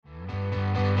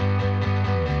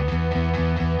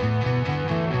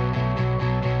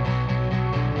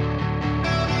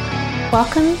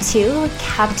Welcome to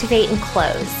Captivate and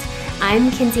Close.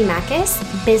 I'm Kinsey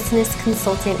Makis, business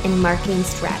consultant and marketing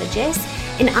strategist,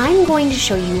 and I'm going to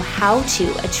show you how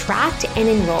to attract and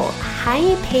enroll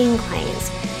high-paying clients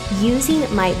using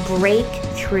my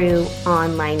breakthrough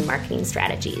online marketing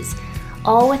strategies,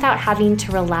 all without having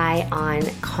to rely on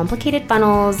complicated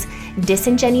funnels,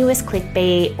 disingenuous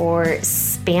clickbait, or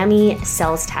spammy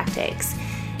sales tactics.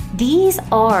 These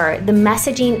are the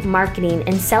messaging, marketing,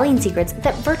 and selling secrets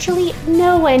that virtually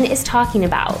no one is talking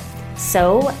about.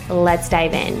 So let's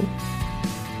dive in.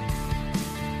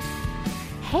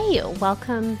 Hey,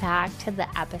 welcome back to the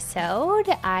episode.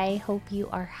 I hope you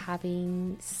are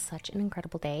having such an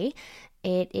incredible day.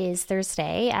 It is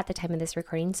Thursday at the time of this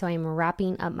recording, so I'm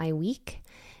wrapping up my week.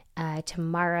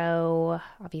 Tomorrow,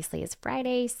 obviously, is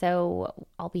Friday, so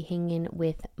I'll be hanging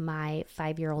with my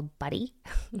 5-year-old buddy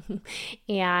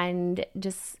and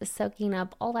just soaking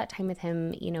up all that time with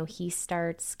him. You know, he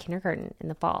starts kindergarten in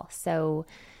the fall, so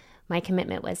my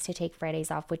commitment was to take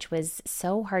Fridays off, which was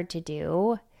so hard to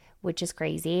do, which is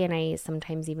crazy, and I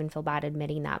sometimes even feel bad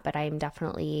admitting that, but I'm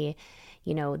definitely,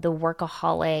 you know, the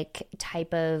workaholic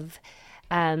type of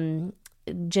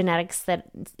genetics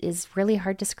that is really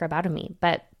hard to scrub out of me,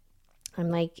 but I'm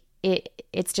like,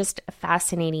 it's just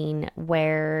fascinating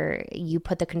where you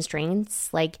put the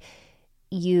constraints, like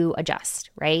you adjust,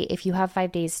 right? If you have 5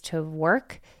 days to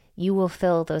work, you will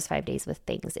fill those 5 days with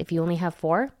things. If you only have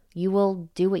 4, you will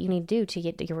do what you need to do to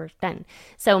get your work done.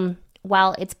 So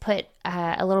while it's put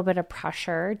a little bit of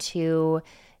pressure to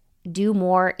do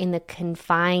more in the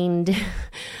confined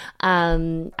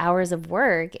hours of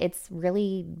work, it's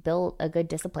really built a good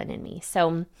discipline in me.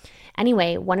 So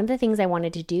anyway, one of the things I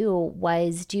wanted to do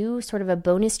was do sort of a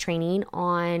bonus training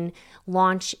on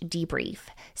launch debrief.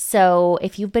 So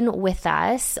if you've been with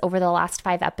us over the last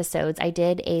 5 episodes, I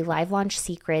did a live launch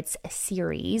secrets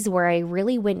series where I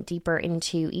really went deeper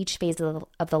into each phase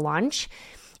of the launch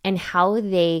and how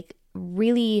they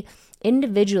really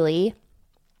individually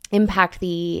impact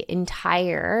the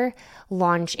entire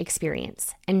launch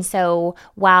experience. And so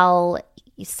while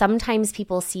sometimes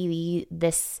people see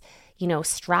this, you know,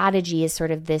 strategy as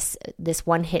sort of this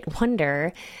one-hit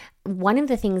wonder, one of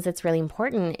the things that's really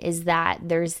important is that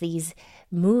there's these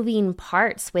moving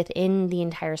parts within the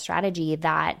entire strategy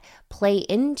that play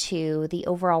into the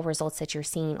overall results that you're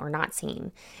seeing or not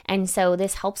seeing. And so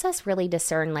this helps us really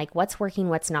discern like what's working,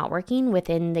 what's not working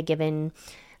within the given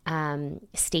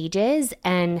stages,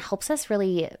 and helps us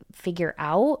really figure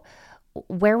out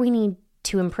where we need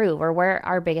to improve or where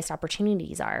our biggest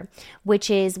opportunities are,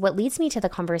 which is what leads me to the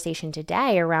conversation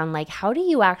today around like, how do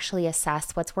you actually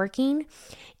assess what's working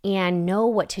and know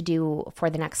what to do for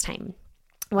the next time?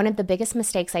 One of the biggest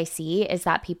mistakes I see is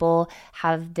that people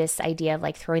have this idea of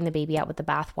like throwing the baby out with the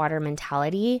bathwater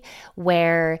mentality,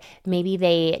 where maybe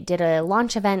they did a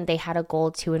launch event, they had a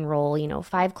goal to enroll,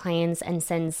 5 clients, and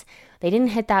since they didn't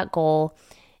hit that goal,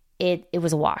 it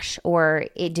was a wash or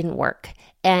it didn't work.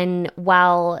 And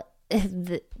while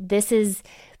this is,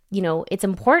 it's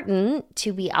important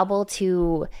to be able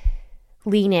to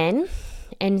lean in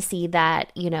and see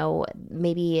that,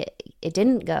 maybe it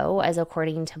didn't go as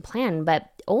according to plan. But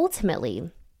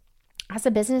ultimately, as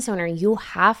a business owner, you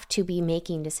have to be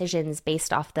making decisions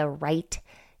based off the right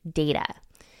data.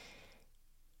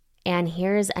 And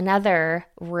here's another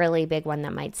really big one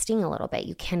that might sting a little bit.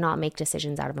 You cannot make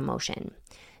decisions out of emotion.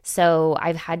 So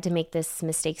I've had to make this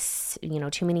mistakes,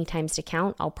 too many times to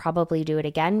count. I'll probably do it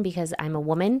again because I'm a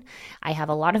woman. I have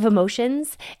a lot of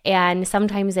emotions, and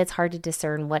sometimes it's hard to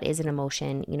discern what is an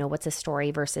emotion, what's a story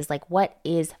versus like what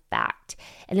is fact.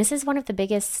 And this is one of the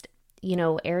biggest,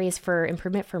 areas for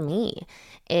improvement for me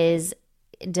is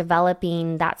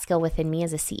developing that skill within me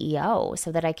as a CEO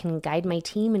so that I can guide my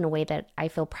team in a way that I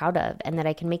feel proud of and that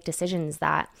I can make decisions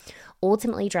that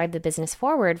ultimately drive the business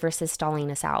forward versus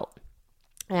stalling us out.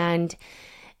 And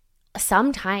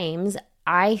sometimes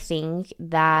I think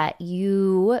that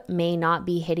you may not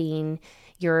be hitting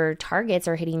your targets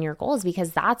or hitting your goals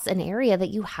because that's an area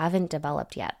that you haven't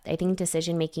developed yet. I think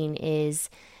decision making is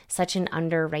such an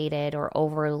underrated or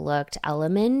overlooked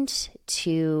element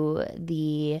to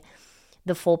the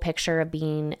full picture of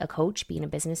being a coach, being a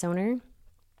business owner.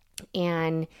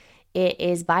 And it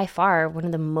is by far one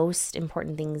of the most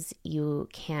important things you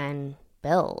can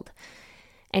build.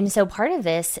 And so part of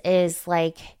this is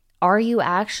like, are you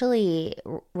actually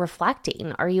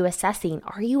reflecting? Are you assessing?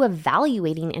 Are you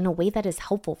evaluating in a way that is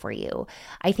helpful for you?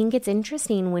 I think it's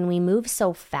interesting when we move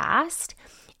so fast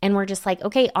and we're just like,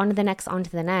 okay, on to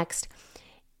the next.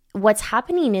 What's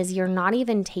happening is you're not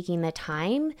even taking the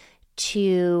time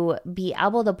to be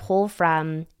able to pull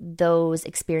from those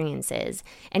experiences.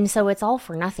 And so it's all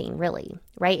for nothing, really,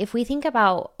 right? If we think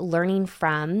about learning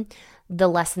from the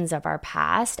lessons of our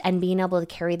past and being able to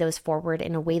carry those forward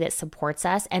in a way that supports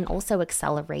us and also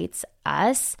accelerates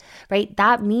us, right?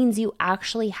 That means you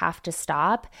actually have to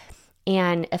stop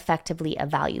and effectively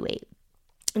evaluate.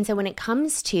 And so when it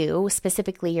comes to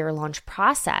specifically your launch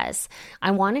process,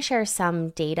 I want to share some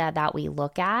data that we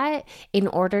look at in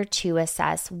order to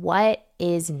assess what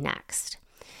is next.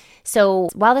 So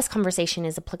while this conversation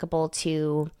is applicable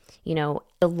to,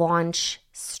 the launch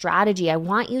strategy, I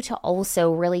want you to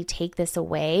also really take this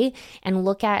away and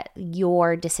look at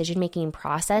your decision-making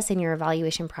process and your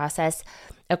evaluation process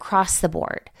across the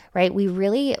board, right? We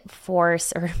really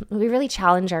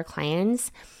challenge our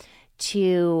clients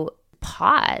to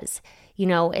pause.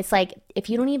 It's like if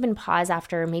you don't even pause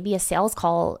after maybe a sales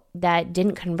call that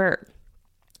didn't convert,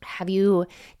 have you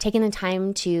taken the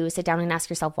time to sit down and ask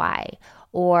yourself why?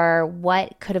 Or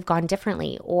what could have gone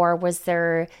differently? Or was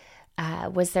there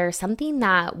something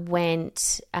that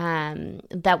went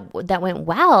that went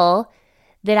well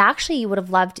that actually you would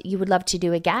love to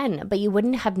do again, but you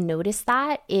wouldn't have noticed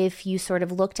that if you sort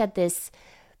of looked at this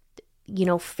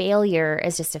failure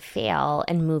as just a fail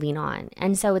and moving on.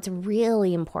 And so it's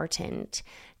really important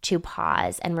to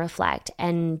pause and reflect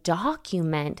and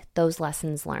document those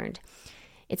lessons learned.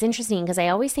 It's interesting because I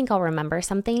always think I'll remember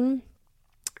something,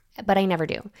 but I never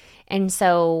do. And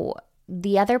so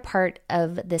the other part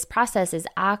of this process is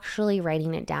actually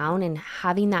writing it down and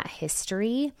having that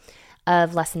history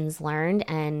of lessons learned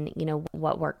and,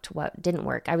 what worked, what didn't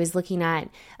work. I was looking at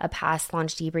a past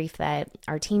launch debrief that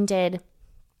our team did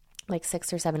like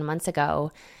 6 or 7 months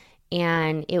ago.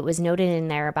 And it was noted in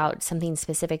there about something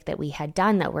specific that we had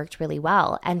done that worked really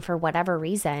well. And for whatever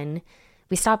reason,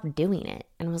 we stopped doing it.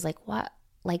 And I was like, what?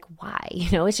 Like, why?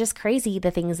 It's just crazy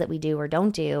the things that we do or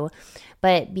don't do.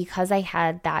 But because I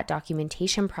had that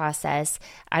documentation process,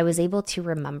 I was able to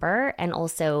remember and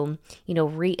also,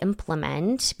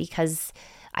 re-implement because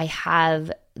I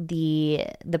have the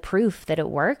proof that it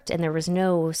worked and there was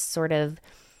no sort of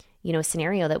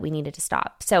scenario that we needed to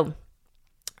stop. So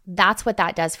that's what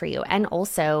that does for you. And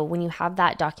also when you have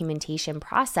that documentation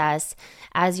process,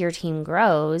 as your team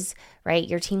grows, right,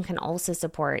 your team can also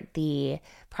support the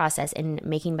process in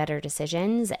making better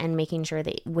decisions and making sure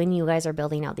that when you guys are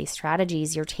building out these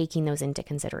strategies, you're taking those into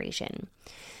consideration.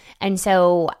 And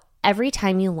so every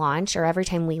time you launch or every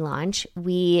time we launch,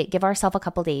 we give ourselves a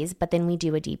couple days, but then we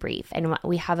do a debrief. And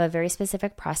we have a very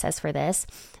specific process for this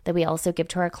that we also give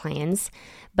to our clients.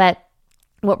 But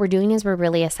what we're doing is we're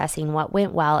really assessing what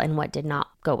went well and what did not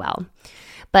go well.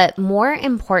 But more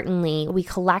importantly, we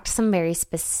collect some very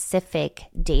specific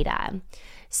data.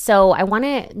 So I want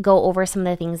to go over some of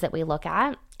the things that we look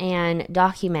at and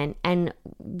document and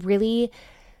really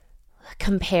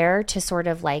compare to sort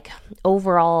of like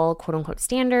overall quote unquote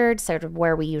standards, sort of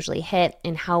where we usually hit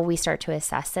and how we start to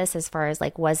assess this as far as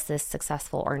like, was this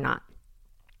successful or not?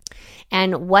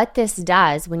 And what this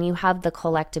does when you have the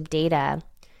collective data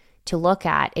to look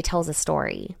at, it tells a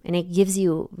story and it gives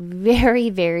you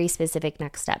very, very specific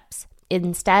next steps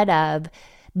instead of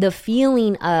the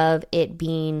feeling of it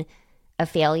being a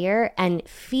failure and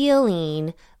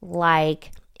feeling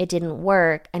like it didn't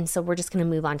work. And so we're just going to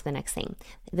move on to the next thing.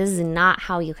 This is not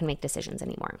how you can make decisions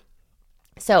anymore.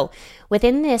 So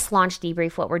within this launch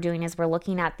debrief, what we're doing is we're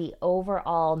looking at the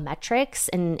overall metrics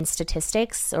and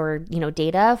statistics or,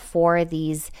 data for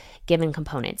these given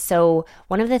components. So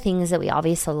one of the things that we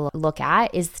obviously look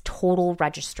at is total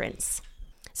registrants.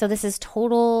 So this is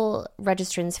total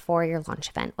registrants for your launch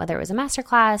event, whether it was a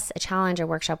masterclass, a challenge, a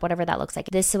workshop, whatever that looks like.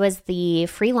 This was the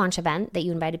free launch event that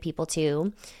you invited people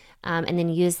to. And then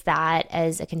use that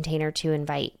as a container to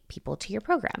invite people to your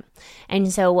program.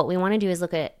 And so what we want to do is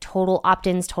look at total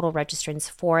opt-ins, total registrants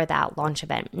for that launch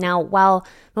event. Now, while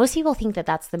most people think that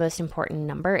that's the most important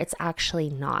number, it's actually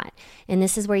not. And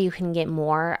this is where you can get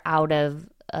more out of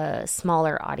a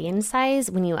smaller audience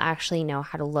size when you actually know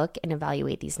how to look and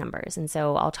evaluate these numbers. And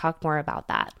so I'll talk more about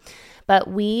that. But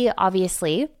we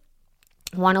obviously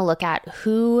want to look at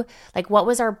what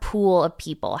was our pool of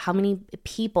people? How many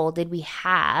people did we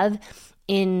have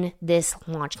in this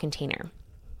launch container?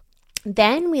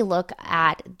 Then we look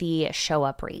at the show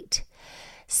up rate.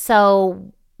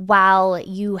 So while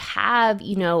you have,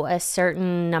 a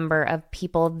certain number of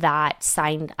people that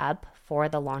signed up for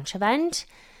the launch event,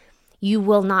 you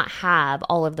will not have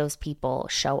all of those people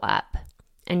show up.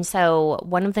 And so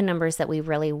one of the numbers that we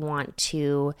really want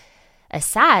to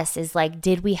assess is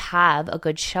did we have a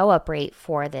good show up rate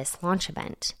for this launch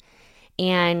event?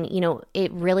 And,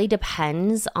 it really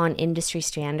depends on industry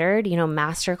standard.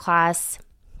 Masterclass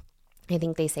I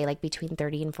think they say like between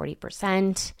 30 and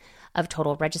 40% of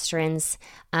total registrants.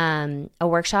 A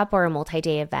workshop or a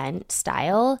multi-day event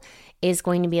style is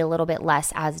going to be a little bit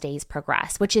less as days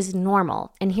progress, which is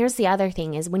normal. And here's the other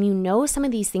thing is when you know some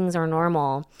of these things are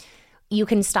normal, you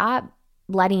can stop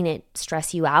letting it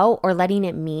stress you out or letting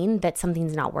it mean that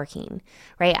something's not working,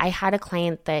 right? I had a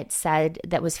client that said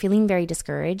that was feeling very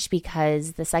discouraged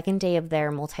because the second day of their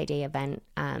multi-day event,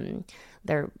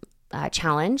 their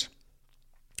challenge,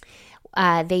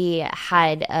 they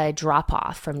had a drop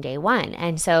off from day one.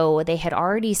 And so they had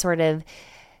already sort of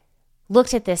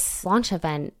looked at this launch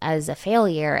event as a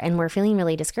failure and were feeling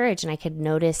really discouraged. And I could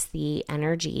notice the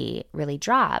energy really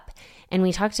drop. And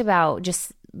we talked about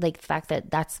just like the fact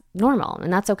that that's normal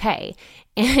and that's okay.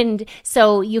 And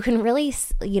so you can really,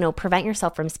 prevent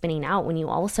yourself from spinning out when you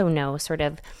also know sort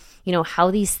of,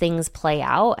 how these things play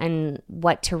out and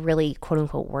what to really quote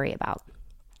unquote worry about.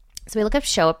 So we look up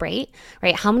show up rate,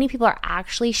 right? How many people are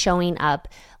actually showing up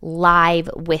live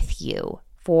with you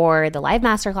for the live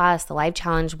masterclass, the live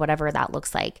challenge, whatever that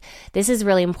looks like. This is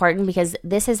really important because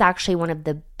this is actually one of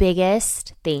the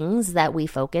biggest things that we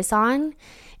focus on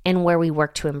and where we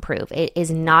work to improve. It is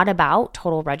not about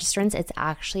total registrants. It's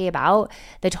actually about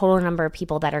the total number of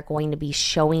people that are going to be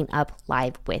showing up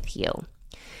live with you.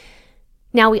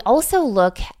 Now, we also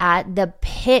look at the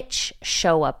pitch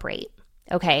show up rate.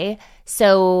 Okay,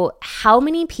 so how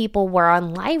many people were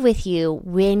on live with you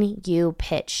when you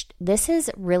pitched? This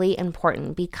is really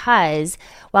important because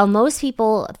while most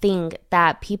people think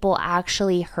that people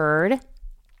actually heard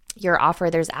your offer,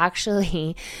 there's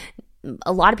actually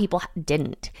a lot of people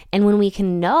didn't. And when we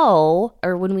can know,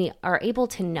 or when we are able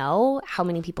to know how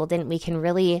many people didn't, we can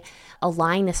really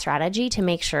align the strategy to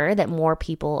make sure that more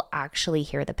people actually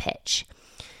hear the pitch.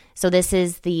 So this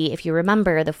is if you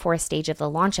remember, the fourth stage of the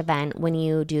launch event when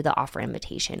you do the offer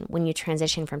invitation, when you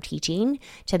transition from teaching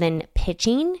to then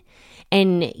pitching,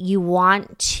 and you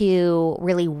want to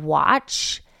really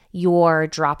watch your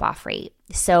drop-off rate.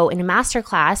 So in a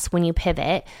masterclass, when you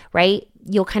pivot, right,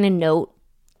 you'll kind of note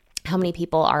how many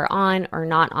people are on or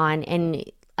not on. And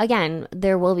again,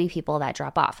 there will be people that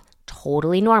drop off.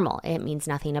 Totally normal. It means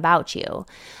nothing about you.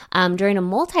 During a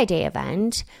multi-day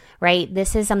event, right,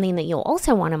 this is something that you'll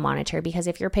also want to monitor because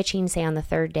if you're pitching, say, on the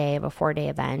third day of a 4-day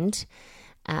event,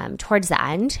 towards the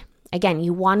end, again,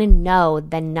 you want to know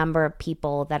the number of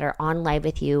people that are on live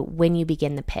with you when you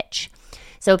begin the pitch.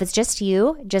 So if it's just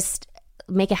you, just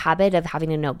make a habit of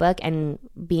having a notebook and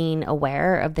being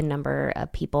aware of the number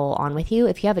of people on with you.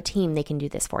 If you have a team, they can do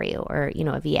this for you, or,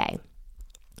 a VA.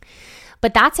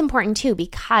 But that's important too,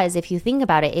 because if you think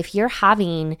about it, if you're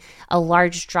having a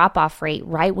large drop-off rate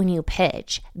right when you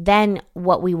pitch, then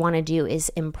what we want to do is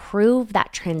improve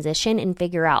that transition and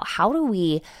figure out how do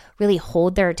we really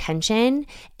hold their attention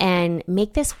and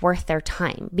make this worth their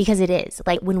time, because it is.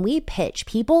 Like when we pitch,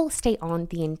 people stay on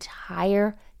the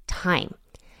entire time.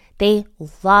 They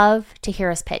love to hear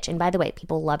us pitch. And by the way,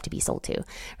 people love to be sold to,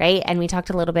 right? And we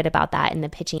talked a little bit about that in the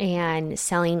pitching and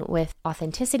selling with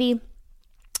authenticity.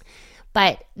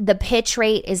 But the pitch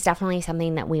rate is definitely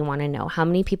something that we want to know. How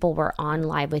many people were on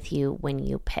live with you when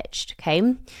you pitched,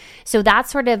 okay? So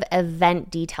that's sort of event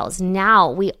details.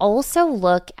 Now, we also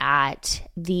look at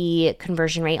the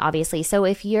conversion rate, obviously. So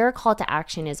if your call to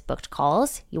action is booked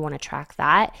calls, you want to track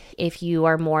that. If you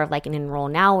are more of like an enroll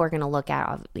now, we're going to look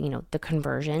at, the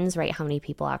conversions, right? How many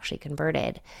people actually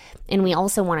converted. And we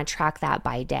also want to track that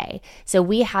by day. So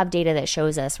we have data that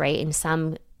shows us, right, in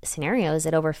some scenarios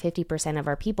that over 50% of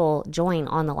our people join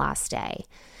on the last day.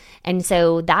 And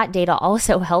so that data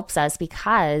also helps us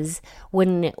because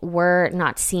when we're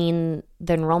not seeing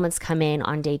the enrollments come in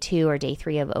on day 2 or day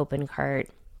 3 of open cart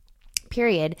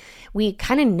period, we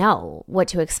kind of know what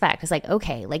to expect. It's like,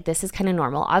 okay, like this is kind of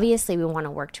normal. Obviously, we want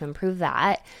to work to improve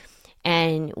that.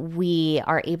 And we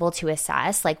are able to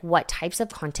assess like what types of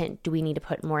content do we need to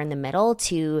put more in the middle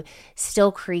to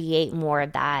still create more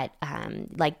of that,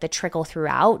 like the trickle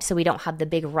throughout, so we don't have the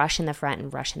big rush in the front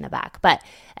and rush in the back. But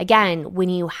again, when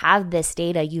you have this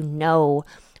data, you know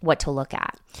what to look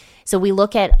at. So we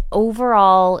look at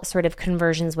overall sort of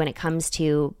conversions when it comes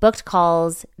to booked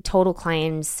calls, total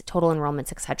clients, total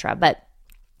enrollments, etc. But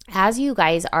as you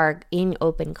guys are in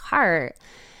open cart,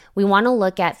 we want to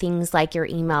look at things like your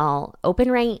email open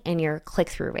rate and your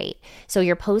click-through rate. So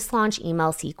your post-launch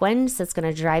email sequence that's going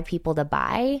to drive people to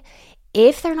buy.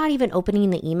 If they're not even opening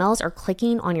the emails or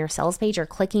clicking on your sales page or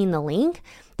clicking the link,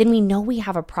 then we know we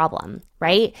have a problem,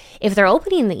 right? If they're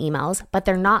opening the emails, but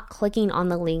they're not clicking on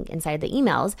the link inside the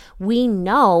emails, we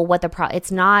know what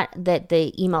it's not that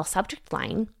the email subject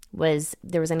line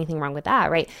there was anything wrong with that,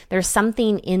 right? There's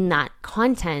something in that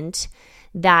content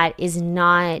that is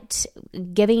not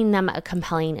giving them a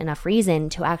compelling enough reason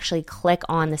to actually click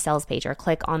on the sales page or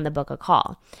click on the book a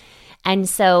call. And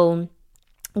so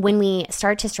when we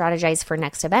start to strategize for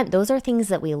next event, those are things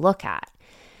that we look at.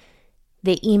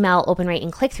 The email open rate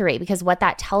and click-through rate, because what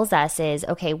that tells us is,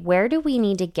 okay, where do we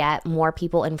need to get more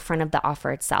people in front of the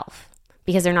offer itself?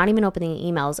 Because they're not even opening the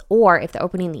emails, or if they're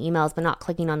opening the emails but not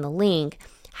clicking on the link,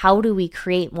 how do we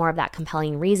create more of that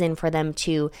compelling reason for them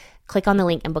to click on the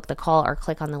link and book the call, or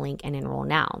click on the link and enroll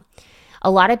now?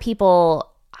 A lot of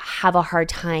people have a hard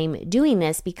time doing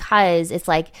this because it's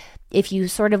like, if you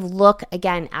sort of look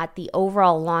again at the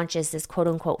overall launch as this quote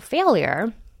unquote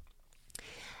failure,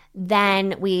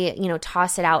 then we,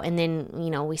 toss it out and then,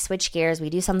 we switch gears, we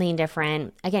do something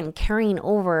different, again, carrying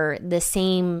over the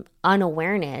same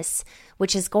unawareness,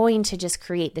 which is going to just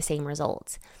create the same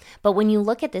results. But when you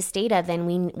look at this data,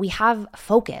 then we have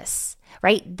focus,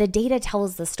 right? The data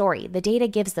tells the story. The data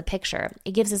gives the picture.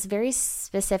 It gives us very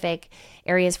specific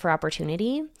areas for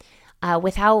opportunity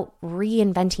without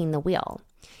reinventing the wheel.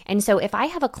 And so if I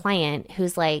have a client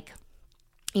who's like,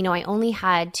 I only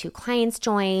had 2 clients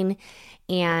join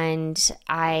and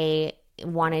I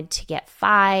wanted to get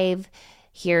 5.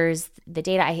 Here's the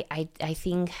data. I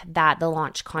think that the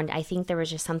launch I think there was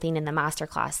just something in the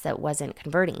masterclass that wasn't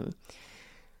converting.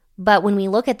 But when we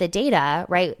look at the data,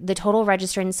 right, the total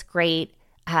registrants, great.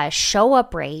 Show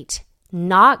up rate,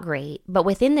 not great. But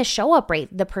within the show up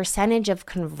rate, the percentage of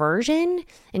conversion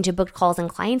into booked calls and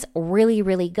clients, really,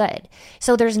 really good.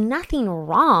 So there's nothing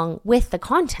wrong with the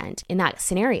content in that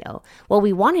scenario. What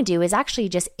we want to do is actually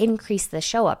just increase the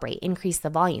show up rate, increase the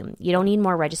volume. You don't need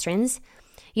more registrants.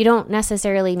 You don't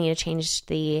necessarily need to change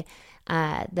the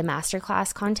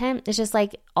masterclass content. It's just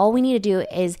like, all we need to do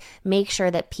is make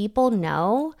sure that people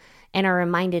know and are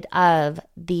reminded of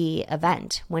the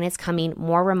event when it's coming,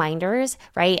 more reminders,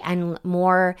 right? And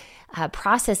more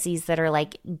processes that are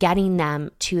like getting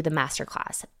them to the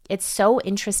masterclass. It's so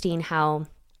interesting how,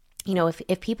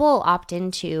 if people opt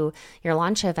into your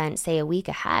launch event, say a week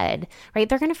ahead, right,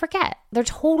 they're going to forget. They're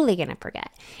totally going to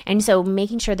forget. And so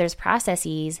making sure there's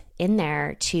processes in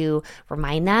there to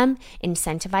remind them,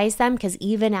 incentivize them, because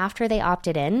even after they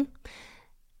opted in,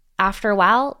 after a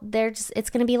while, it's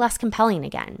going to be less compelling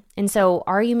again. And so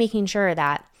are you making sure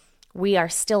that we are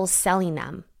still selling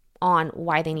them on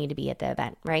why they need to be at the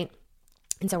event, right?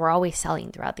 And so we're always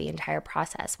selling throughout the entire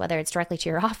process, whether it's directly to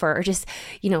your offer or just,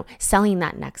 selling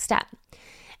that next step.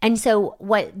 And so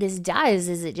what this does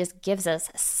is it just gives us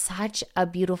such a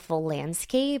beautiful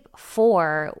landscape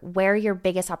for where your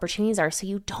biggest opportunities are, so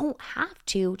you don't have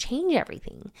to change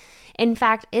everything. In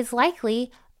fact, it's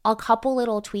likely a couple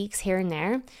little tweaks here and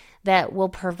there that will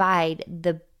provide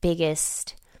the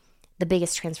biggest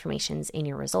transformations in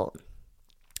your result.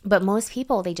 But most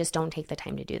people, they just don't take the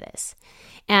time to do this.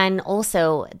 And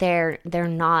also they're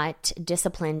not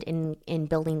disciplined in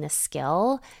building the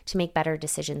skill to make better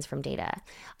decisions from data.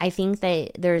 I think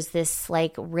that there's this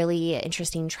like really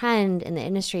interesting trend in the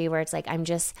industry where it's like, I'm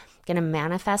just going to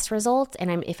manifest results.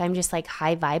 And if I'm just like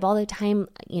high vibe all the time,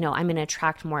 I'm going to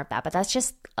attract more of that. But that's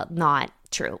just not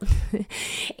true.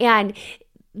 And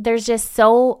there's just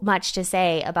so much to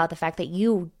say about the fact that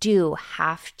you do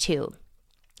have to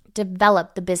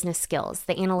develop the business skills,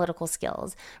 the analytical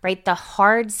skills, right? The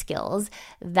hard skills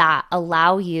that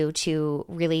allow you to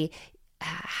really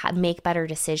make better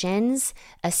decisions,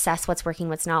 assess what's working,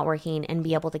 what's not working, and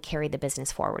be able to carry the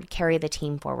business forward, carry the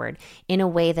team forward in a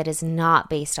way that is not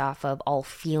based off of all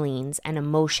feelings and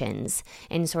emotions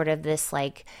and sort of this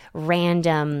like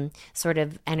random sort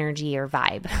of energy or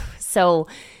vibe. So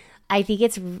I think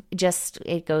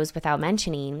it goes without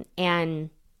mentioning, and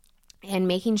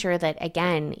making sure that,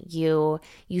 again, you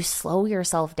slow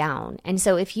yourself down. And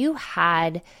so if you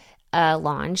had a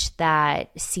launch that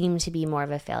seemed to be more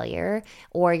of a failure,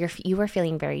 or you were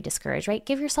feeling very discouraged, right?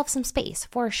 Give yourself some space,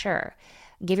 for sure.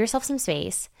 Give yourself some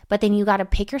space, but then you got to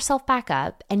pick yourself back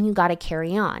up and you got to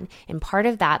carry on. And part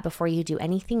of that, before you do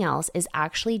anything else, is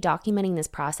actually documenting this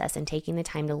process and taking the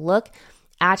time to look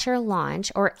at your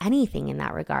launch or anything in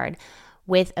that regard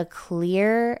with a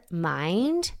clear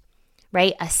mind,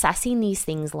 right? Assessing these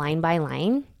things line by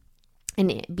line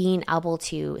and being able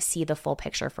to see the full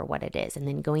picture for what it is, and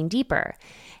then going deeper.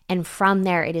 And from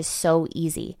there, it is so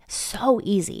easy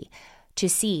to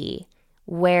see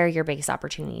where your biggest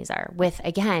opportunities are with,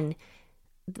 again,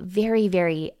 very,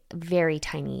 very, very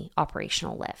tiny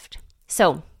operational lift.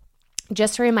 So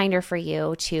just a reminder for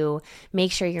you to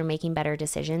make sure you're making better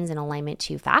decisions in alignment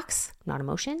to facts, not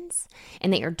emotions,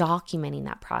 and that you're documenting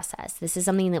that process. This is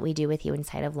something that we do with you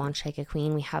inside of Launch Like a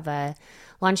Queen. We have a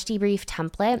launch debrief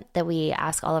template that we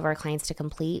ask all of our clients to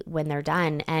complete when they're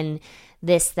done. And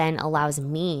this then allows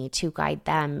me to guide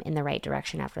them in the right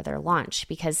direction after their launch,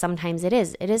 because sometimes it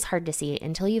is hard to see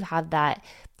until you have that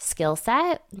skill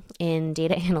set in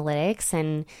data analytics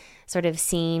and sort of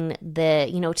seeing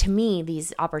to me,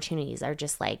 these opportunities are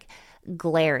just like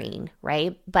glaring,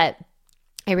 right? But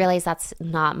I realize that's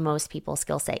not most people's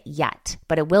skill set yet,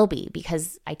 but it will be,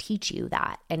 because I teach you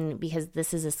that, and because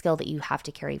this is a skill that you have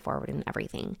to carry forward in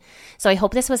everything. So I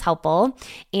hope this was helpful.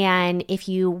 And if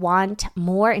you want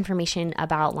more information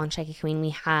about Launch Like a Queen,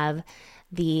 we have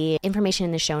the information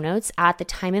in the show notes. At the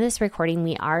time of this recording,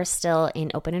 we are still in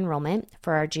open enrollment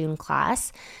for our June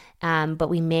class. But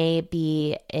we may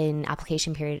be in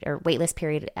application period or waitlist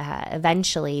period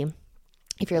eventually,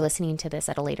 if you're listening to this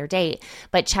at a later date.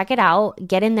 But check it out.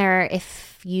 Get in there.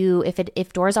 If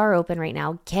doors are open right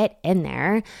now, get in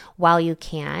there while you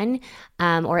can,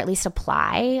 or at least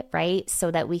apply, right? So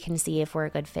that we can see if we're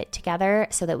a good fit together,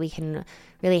 so that we can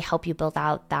really help you build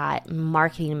out that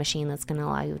marketing machine that's going to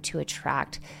allow you to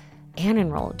attract and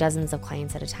enroll dozens of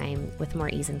clients at a time with more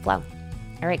ease and flow.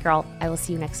 All right, girl, I will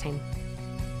see you next time.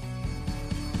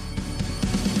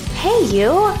 Hey,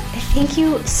 you! Thank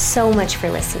you so much for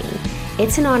listening.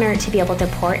 It's an honor to be able to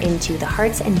pour into the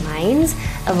hearts and minds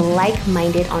of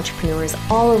like-minded entrepreneurs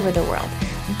all over the world.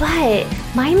 But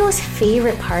my most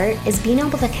favorite part is being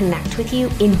able to connect with you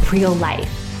in real life.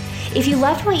 If you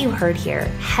loved what you heard here,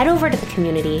 head over to the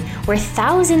community where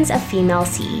thousands of female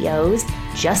CEOs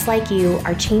just like you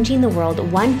are changing the world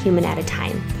one human at a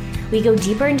time. We go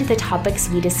deeper into the topics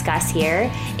we discuss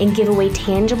here and give away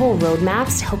tangible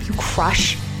roadmaps to help you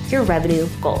crush your revenue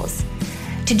goals.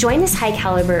 To join this high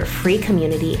caliber free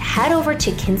community, head over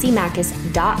to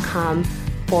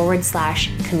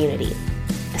kinseymachis.com/community.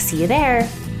 I'll see you there.